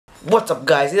What's up,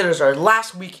 guys? It is our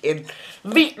last week in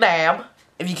Vietnam.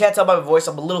 If you can't tell by my voice,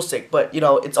 I'm a little sick, but you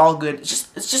know, it's all good. It's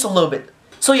just a little bit.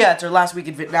 So yeah, it's our last week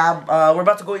in Vietnam. We're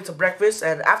about to go eat some breakfast,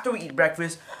 and after we eat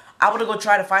breakfast, I want to go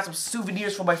try to find some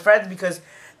souvenirs for my friends because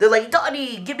they're like,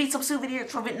 Donny, give me some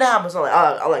souvenirs from Vietnam. So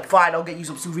I'm like, fine, I'll get you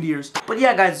some souvenirs. But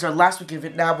yeah, guys, it's our last week in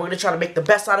Vietnam. We're gonna try to make the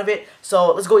best out of it.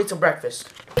 So let's go eat some breakfast.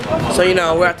 So you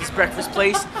know, we're at this breakfast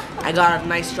place. I got a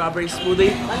nice strawberry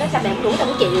smoothie.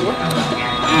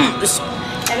 It's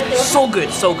so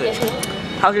good, so good.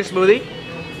 How's your smoothie?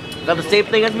 Got the same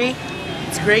thing as me?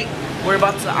 It's great. I'm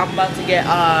about to get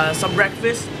some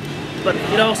breakfast. But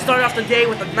you know, start off the day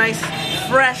with a nice,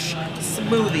 fresh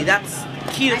smoothie. That's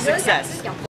key to success.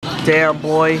 Damn,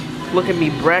 boy, look at me,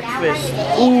 breakfast.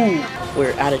 Ooh,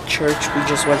 we're at a church. We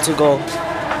just went to go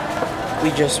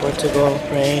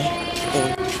pray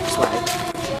and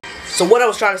slide. So what I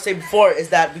was trying to say before is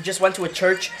that we just went to a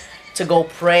church to go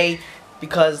pray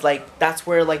because like that's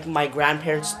where like my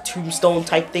grandparents' tombstone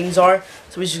type things are.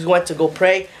 So we just went to go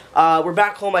pray. We're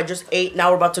back home. I just ate.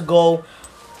 Now we're about to go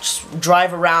just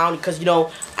drive around because you know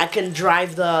I can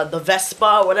drive the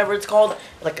Vespa, whatever it's called,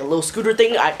 like a little scooter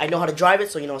thing. I know how to drive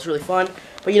it, so you know it's really fun.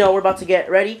 But you know, we're about to get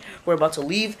ready. We're about to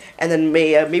leave, and then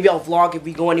maybe I'll vlog if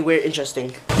we go anywhere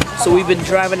interesting. So we've been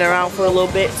driving around for a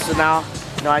little bit. So now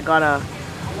you know I got a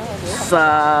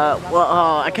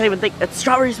I can't even think. It's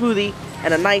strawberry smoothie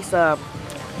and a nice a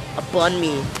bun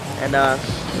me and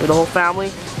with the whole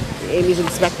family. Amy's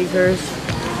inspecting hers.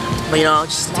 But you know,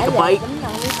 just take a bite.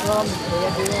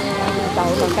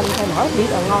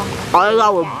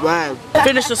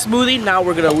 Finish the smoothie, now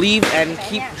we're gonna leave and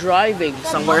keep driving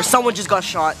somewhere. Someone just got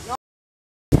shot.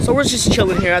 So we're just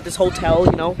chilling here at this hotel,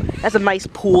 you know. That's a nice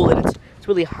pool and it's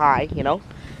really high, you know.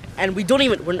 And we don't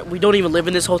even live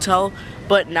in this hotel,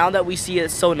 but now that we see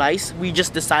it's so nice, we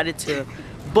just decided to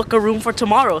book a room for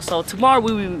tomorrow. So tomorrow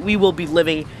we will be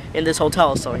living in this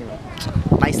hotel, so you know.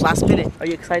 Nice last minute. Are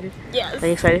you excited? Yes. Are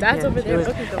you excited? That's over there.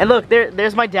 And look,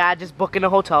 there's my dad just booking a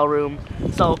hotel room.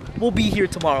 So we'll be here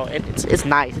tomorrow, and it's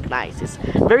nice. It's nice. It's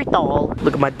very tall.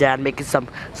 Look at my dad making some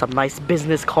nice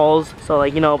business calls. So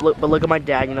like you know, look at my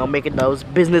dad, you know, making those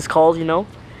business calls. You know,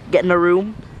 getting a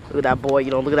room. Look at that boy.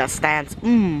 You know, look at that stance.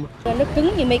 Nó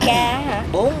cứng như Mega hả?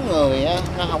 4 người á,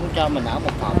 nó không cho mình ở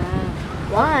một phòng.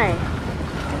 Why?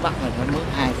 Nó bắt mình phải mướn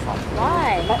 2 phòng.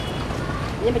 Why?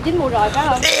 Nhưng mà chính mua rồi phải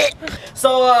không? So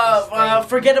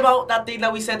forget about that thing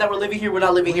that we said that we're living here. We're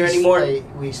not living here anymore.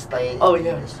 We stay. Oh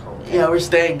yeah. Yeah, we're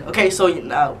staying. Okay, so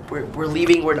now we're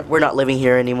leaving. We're not living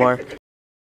here anymore.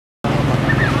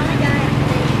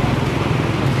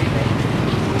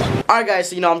 Alright guys,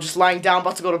 so you know I'm just lying down,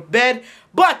 about to go to bed.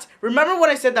 But remember when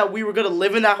I said that we were gonna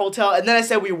live in that hotel and then I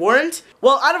said we weren't?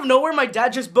 Well, out of nowhere my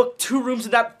dad just booked 2 rooms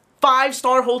in that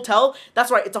 5-star hotel.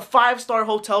 That's right, it's a 5-star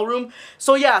hotel room.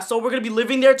 So yeah, so we're gonna be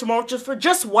living there tomorrow just for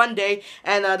one day,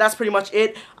 and that's pretty much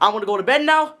it. I'm gonna go to bed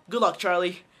now. Good luck,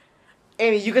 Charlie.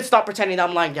 Amy, you can stop pretending that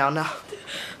I'm lying down now.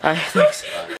 Alright, thanks.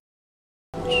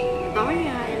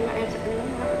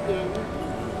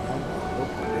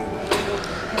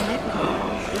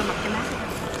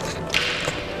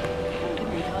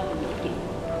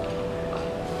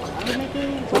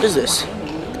 What is this?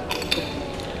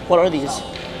 What are these?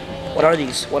 What are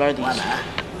these? What are these?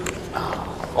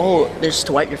 Oh, there's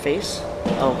to wipe your face?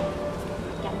 Oh.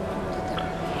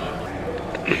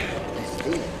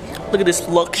 Look at this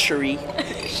luxury.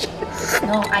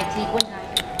 No, I take one.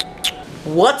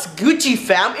 What's Gucci,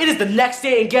 fam? It is the next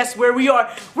day and guess where we are?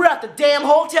 We're at the damn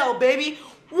hotel, baby.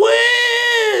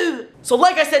 Woo! So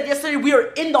like I said yesterday, we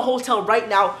are in the hotel right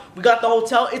now. We got the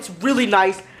hotel. It's really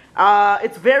nice.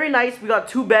 It's very nice. We got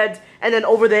 2 beds, and then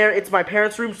over there it's my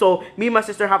parents' room, so me and my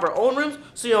sister have our own rooms,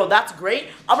 so you know that's great.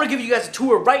 I'm gonna give you guys a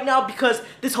tour right now because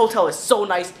this hotel is so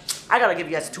nice. I gotta give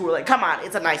you guys a tour. Like, come on,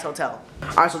 it's a nice hotel.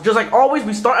 Alright, so just like always,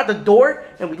 we start at the door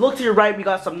and we look to your right. We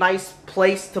got some nice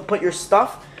place to put your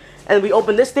stuff, and we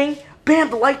open this thing. Bam,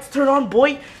 the lights turn on,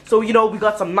 boy. So you know we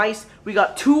got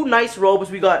 2 nice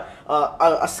robes. We got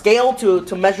a scale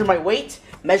to measure my weight.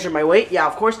 Yeah,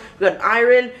 of course. We got an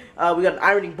iron. We got an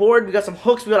ironing board. We got some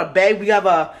hooks. We got a bag. We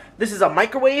have this is a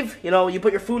microwave. You know, you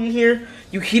put your food in here.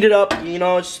 You heat it up. You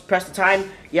know, just press the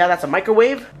time. Yeah, that's a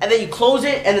microwave. And then you close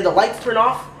it, and then the lights turn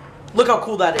off. Look how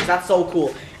cool that is. That's so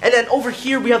cool. And then over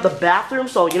here we have the bathroom.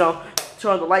 So you know,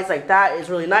 turn on the lights like that. It's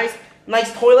really nice.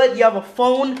 Nice toilet. You have a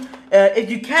phone. If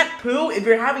you can't poo, if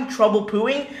you're having trouble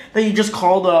pooing, then you just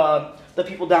call the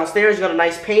people downstairs. You got a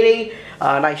nice painting,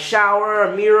 a nice shower,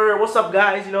 a mirror. What's up,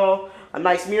 guys? You know, a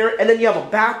nice mirror. And then you have a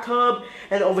bathtub,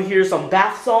 and over here some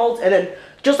bath salts. And then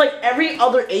just like every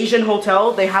other Asian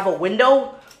hotel, they have a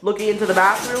window looking into the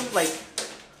bathroom. Like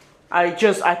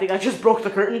I think I just broke the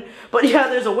curtain. But yeah,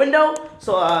 there's a window.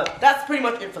 So that's pretty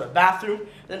much it for the bathroom.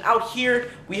 Then out here,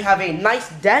 we have a nice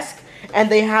desk.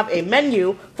 And they have a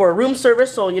menu for room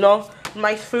service. So, you know,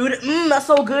 nice food. That's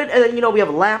so good. And then, you know, we have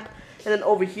a lamp. And then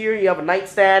over here, you have a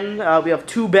nightstand. We have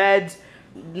 2 beds.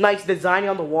 Nice design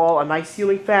on the wall. A nice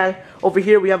ceiling fan. Over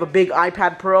here, we have a big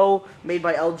iPad Pro made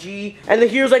by LG. And then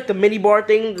here's like the mini bar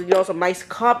thing. You know, some nice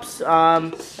cups.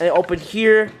 And then open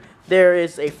here, there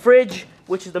is a fridge,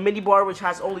 which is the mini bar, which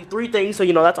has only 3 things. So,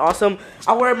 you know, that's awesome.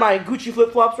 I wear my Gucci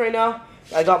flip-flops right now.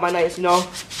 I got my nice, you know,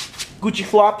 Gucci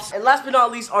flops. And last but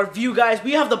not least, our view, guys.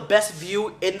 We have the best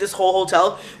view in this whole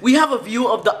hotel. We have a view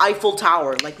of the Eiffel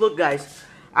Tower. Like, look, guys.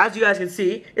 As you guys can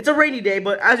see, it's a rainy day,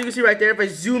 but as you can see right there, if I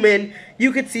zoom in,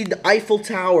 you can see the Eiffel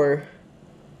Tower.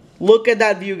 Look at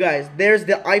that view, guys. There's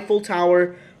the Eiffel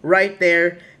Tower right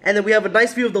there. And then we have a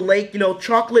nice view of the lake, you know,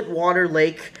 chocolate water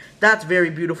lake. That's very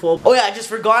beautiful. Oh yeah, I just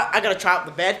forgot. I gotta try out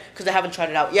the bed because I haven't tried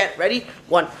it out yet. Ready?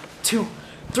 1, 2,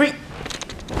 3.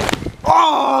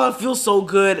 Oh, it feels so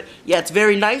good. Yeah, it's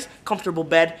very nice, comfortable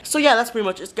bed. So yeah, that's pretty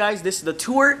much it, guys. This is the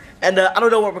tour, and I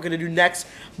don't know what we're gonna do next,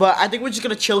 but I think we're just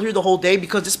gonna chill here the whole day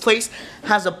because this place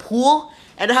has a pool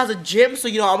and it has a gym. So,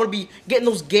 you know, I'm gonna be getting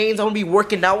those gains. I'm gonna be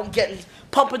working out,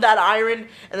 pumping that iron,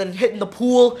 and then hitting the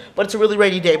pool. But it's a really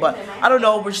rainy day. But I don't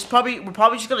know. We're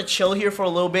probably just gonna chill here for a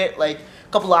little bit, like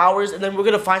a couple hours, and then we're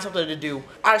gonna find something to do.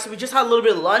 All right, so we just had a little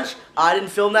bit of lunch. I didn't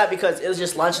film that because it was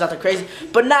just lunch, nothing crazy.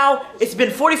 But now it's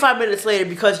been 45 minutes later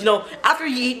because, you know, after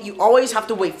you eat, you always have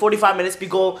to wait 45 minutes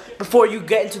before you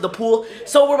get into the pool.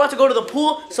 So we're about to go to the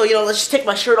pool. So, you know, let's just take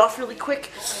my shirt off really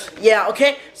quick. Yeah,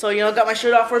 okay. So, you know, got my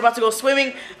shirt off. We're about to go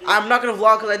swimming. I'm not gonna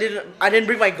vlog because I didn't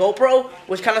bring my GoPro,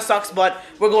 which kind of sucks. But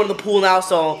we're going to the pool now.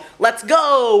 So let's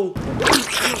go.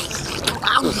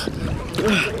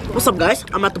 What's up, guys?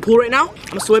 I'm at the pool right now.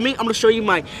 I'm swimming. I'm gonna show you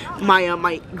my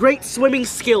great swimming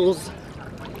skills.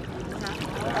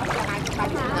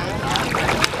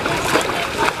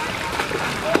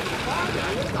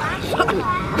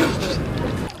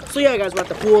 So yeah, guys, we're at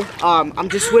the pool. I'm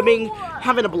just swimming,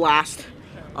 having a blast.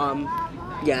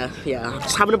 Yeah,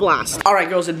 just having a blast. All right,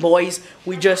 girls and boys,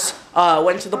 we just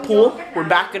went to the pool. We're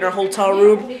back in our hotel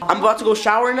room. I'm about to go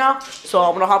shower now, so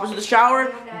I'm gonna hop into the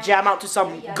shower, jam out to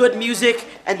some good music,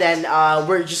 and then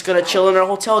we're just gonna chill in our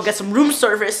hotel, get some room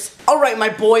service. All right, my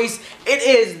boys, it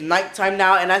is nighttime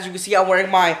now, and as you can see, I'm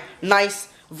wearing my nice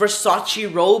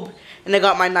Versace robe, and I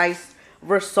got my nice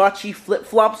Versace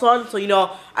flip-flops on. So, you know,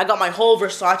 I got my whole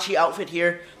Versace outfit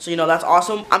here. So, you know, that's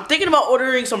awesome. I'm thinking about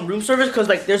ordering some room service because,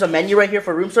 like, there's a menu right here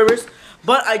for room service.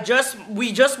 But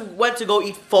we just went to go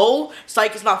eat pho.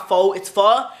 Psych, it's not pho, it's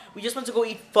pho. We just went to go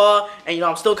eat pho, and, you know,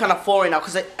 I'm still kind of full right now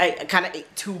because I kind of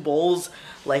ate 2 bowls.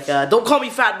 Like, don't call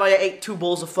me fat, but I ate 2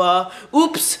 bowls of pho.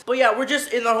 Oops. But yeah, we're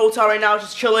just in the hotel right now,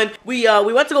 just chilling. We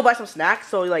went to go buy some snacks.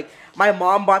 So, like, my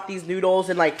mom bought these noodles,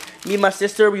 and like me and my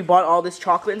sister, we bought all this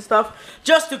chocolate and stuff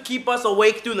just to keep us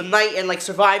awake through the night and like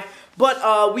survive.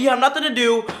 But we have nothing to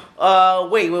do.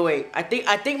 Wait. I think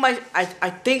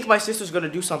my sister's gonna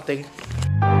do something.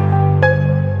 Alright,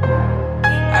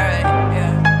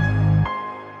 yeah.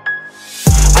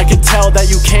 I can tell that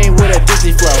you came with a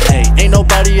Disney flow, ayy. Ain't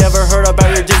nobody ever heard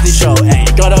about your Disney show, ayy.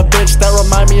 Got a bitch that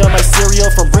remind me of my cereal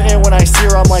from Britain. When I see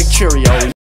her, I'm like Cheerio.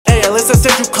 Hey, listen,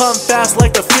 said you come fast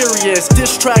like the Furious.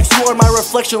 Diss tracks, you are my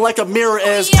reflection like a mirror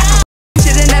is.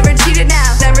 Should've never cheated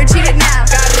now, never cheated now.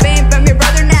 Got fame from your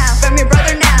brother now,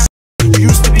 You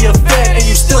used to be a fan and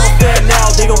you still a fan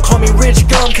now. They gon' call me Rich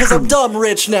Gum cause I'm dumb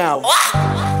rich now.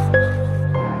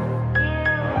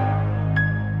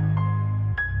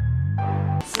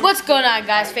 What's going on,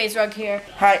 guys? Face Rug here.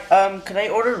 Hi, can I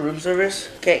order room service?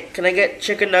 Okay, can I get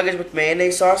chicken nuggets with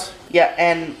mayonnaise sauce? Yeah,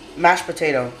 and mashed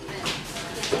potato.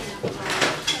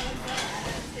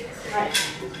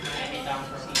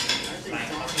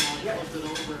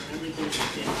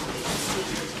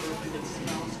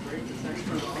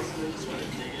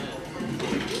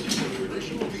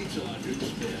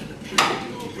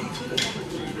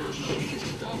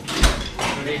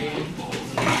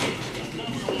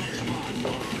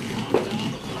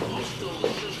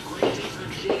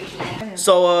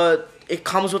 So it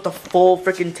comes with a full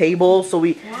freaking table. So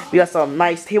we got some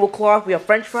nice tablecloth. We have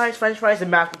French fries, and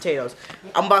mashed potatoes.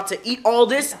 I'm about to eat all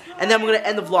this, and then we're gonna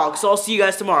end the vlog. So I'll see you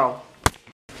guys tomorrow.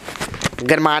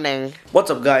 Good morning.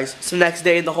 What's up, guys? It's the next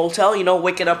day in the hotel. You know,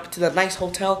 waking up to the nice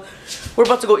hotel. We're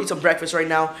about to go eat some breakfast right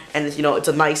now, and you know, it's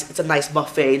a nice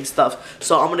buffet and stuff.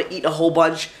 So I'm gonna eat a whole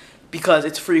bunch because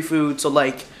it's free food. So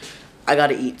like, I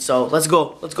gotta eat. So let's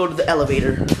go. Let's go to the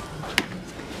elevator.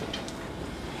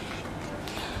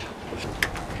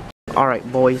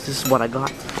 Alright, boys, this is what I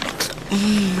got.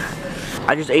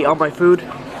 I just ate all my food.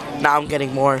 Now I'm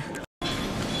getting more.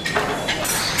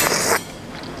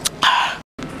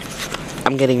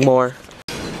 I'm getting more.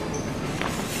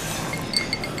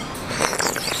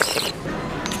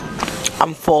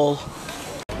 I'm full.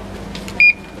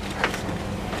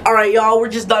 Alright, y'all, we're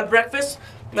just done breakfast.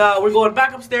 We're going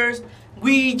back upstairs.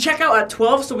 We check out at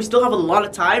 12, so we still have a lot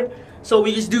of time. So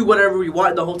we just do whatever we want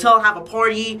in the hotel, have a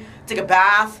party, take a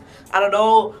bath. I don't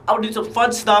know. I would do some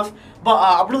fun stuff. But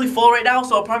I'm really full right now,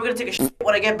 so I'm probably gonna take a shit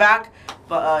when I get back.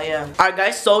 But yeah. Alright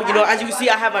guys, so you know, as you can see,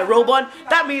 I have my robe on.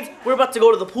 That means we're about to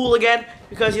go to the pool again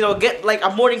because, you know, get like a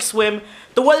morning swim.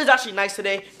 The weather's actually nice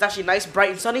today. It's actually nice,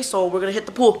 bright and sunny, so we're gonna hit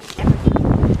the pool.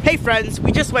 Hey friends,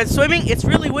 we just went swimming. It's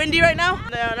really windy right now.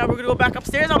 Now we're gonna go back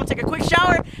upstairs. I'm gonna take a quick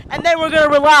shower and then we're gonna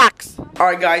relax.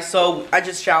 Alright guys, so I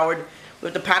just showered. We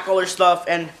have to pack all our stuff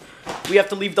and we have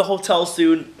to leave the hotel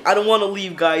soon. I don't want to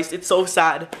leave, guys. It's so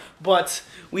sad, but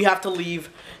we have to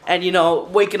leave. And you know,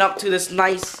 waking up to this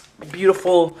nice,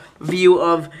 beautiful view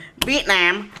of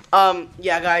Vietnam.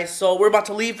 Yeah, guys. So we're about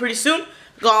to leave pretty soon.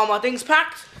 Got all my things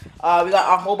packed. We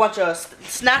got a whole bunch of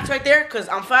snacks right there because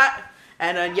I'm fat.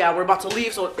 And then yeah, we're about to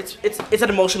leave. So it's an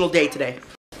emotional day today.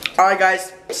 All right,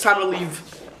 guys. It's time to leave.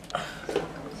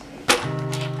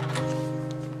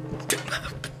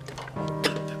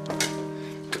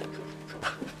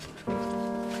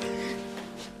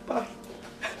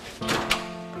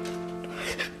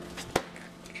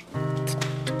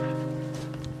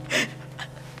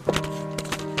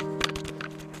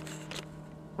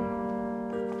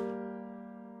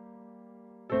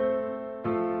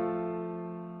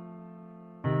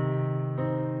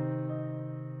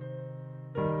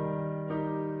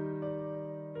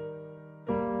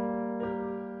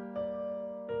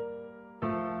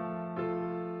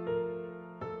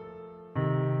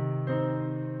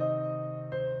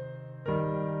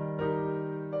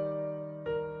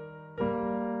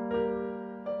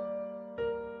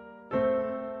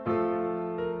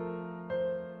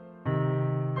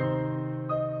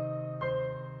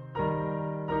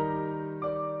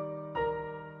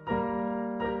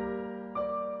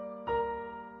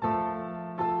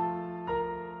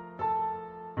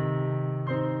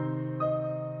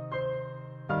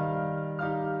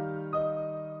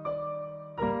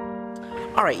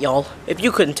 Alright, y'all, if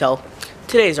you couldn't tell,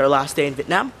 today is our last day in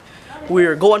Vietnam.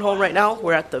 We're going home right now.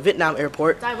 We're at the Vietnam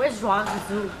airport. Dad, where's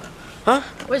Zhuangzi? Huh?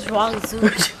 Where's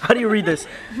Zhuangzi? How do you read this?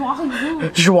 Zhuangzi.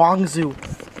 Zhuangzi.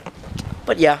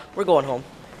 But yeah, we're going home.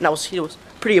 And it was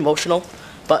pretty emotional.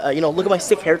 But, you know, look at my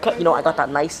sick haircut. You know, I got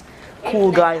that nice,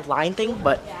 cool guy line thing.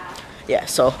 But, yeah,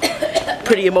 so,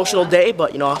 pretty emotional day.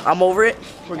 But, you know, I'm over it.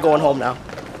 We're going home now.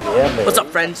 What's up,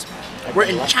 friends? We're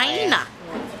in China.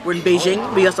 We're in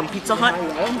Beijing. We got some Pizza Hut.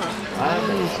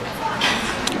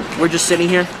 We're just sitting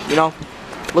here, you know,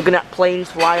 looking at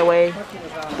planes fly away.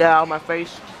 Get out of my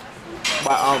face.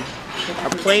 But our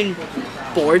plane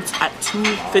boards at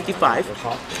 2:55,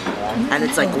 and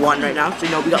it's like 1 right now. So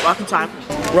you know we got lots of time.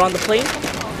 We're on the plane,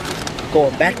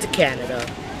 going back to Canada.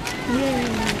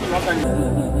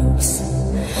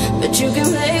 But you can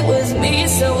play with me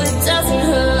so it doesn't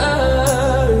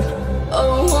hurt.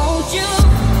 Oh, won't you?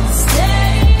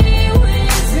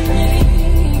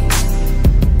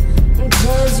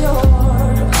 You're all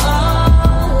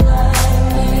I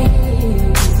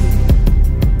need.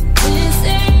 This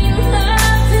ain't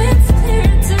love, it's clear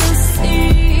to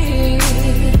see.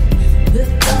 But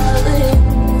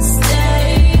darling,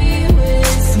 stay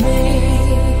with me.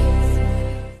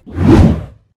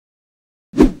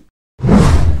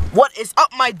 What is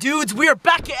up, my dudes? We are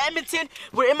back in Edmonton.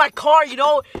 We're in my car, you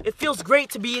know. It feels great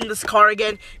to be in this car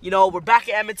again. You know, we're back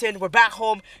in Edmonton. We're back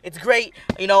home. It's great.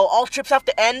 You know, all trips have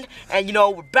to end. And, you know,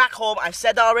 we're back home. I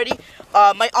said that already.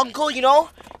 My uncle, you know,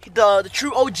 the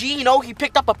true OG, you know, he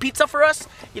picked up a pizza for us.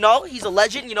 You know, he's a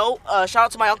legend, you know. Shout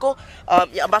out to my uncle.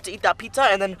 Yeah, I'm about to eat that pizza,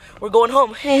 and then we're going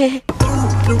home.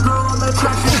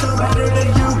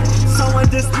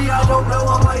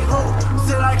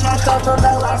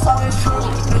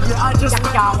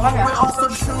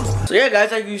 So yeah,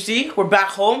 guys, like you see, we're back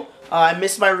home. I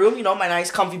missed my room, you know, my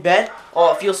nice comfy bed.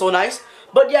 Oh, it feels so nice.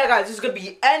 But yeah, guys, this is gonna be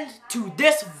the end to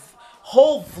this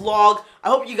whole vlog. I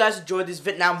hope you guys enjoyed this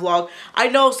Vietnam vlog. I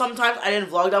know sometimes I didn't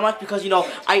vlog that much because, you know,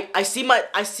 I see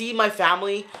my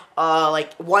family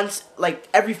like once, like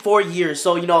every 4 years.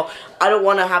 So, you know, I don't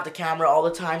want to have the camera all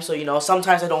the time. So, you know,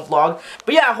 sometimes I don't vlog.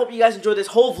 But yeah, I hope you guys enjoyed this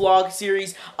whole vlog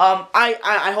series.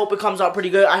 I hope it comes out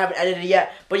pretty good. I haven't edited it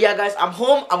yet. But yeah, guys, I'm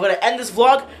home. I'm gonna end this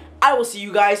vlog. I will see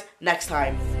you guys next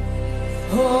time.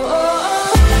 Oh.